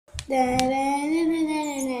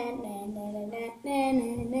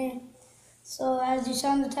So as you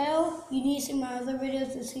saw in the title, you need to see my other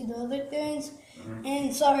videos to see the other things.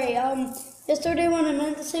 And sorry, yesterday when I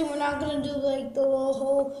meant to say we're not gonna do like the little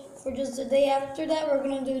hole for just the day after that, we're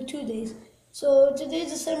gonna do 2 days. So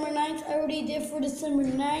today's December 9th. I already did for December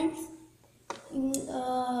 9th.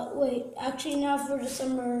 Wait, actually now for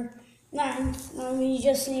December 9th, now we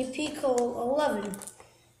just need peak hole 11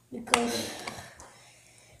 because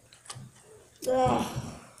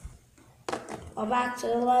back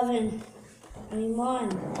to 11. 21.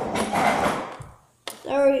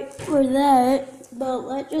 Sorry for that, but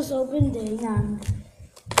let's just open day 9.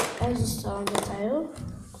 As you saw in the title.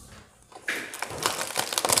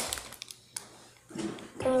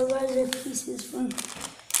 Where's the pieces from?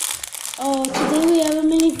 Oh, today we have a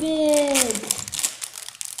minifig.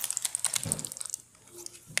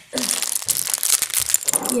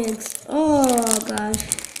 Yes. Oh gosh.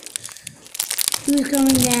 Who's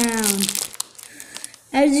coming down?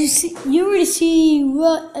 As you see, you already see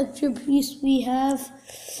what extra piece we have.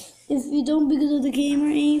 If you don't because of the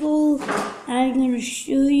camera angle, I'm gonna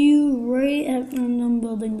show you right after I'm done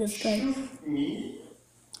building this guy. Me?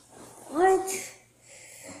 What?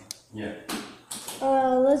 Yeah.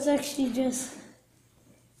 Let's actually just.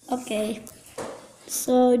 Okay.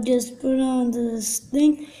 So just put on this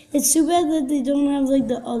thing. It's too bad that they don't have like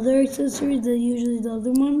the other accessories that usually the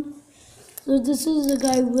other one. So this is the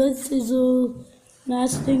guy with his little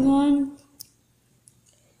mask thing on.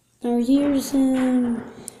 Now here's him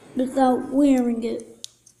without wearing it.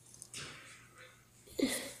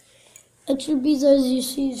 Extra piece as you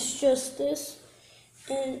see is just this.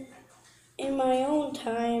 And in my own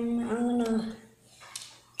time, I'm gonna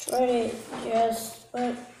try to just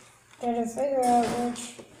try to figure out which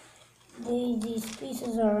these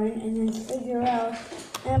pieces are in, and then figure out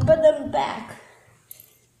and put them back.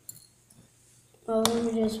 Well, let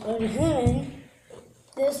me just put him in,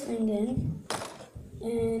 this thing in,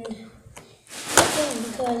 and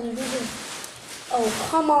because if we just, oh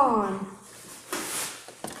come on,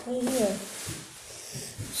 right here.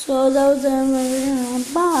 So that was the end of the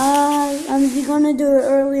video. Bye. I'm gonna do it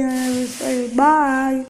earlier than I was saying. Bye.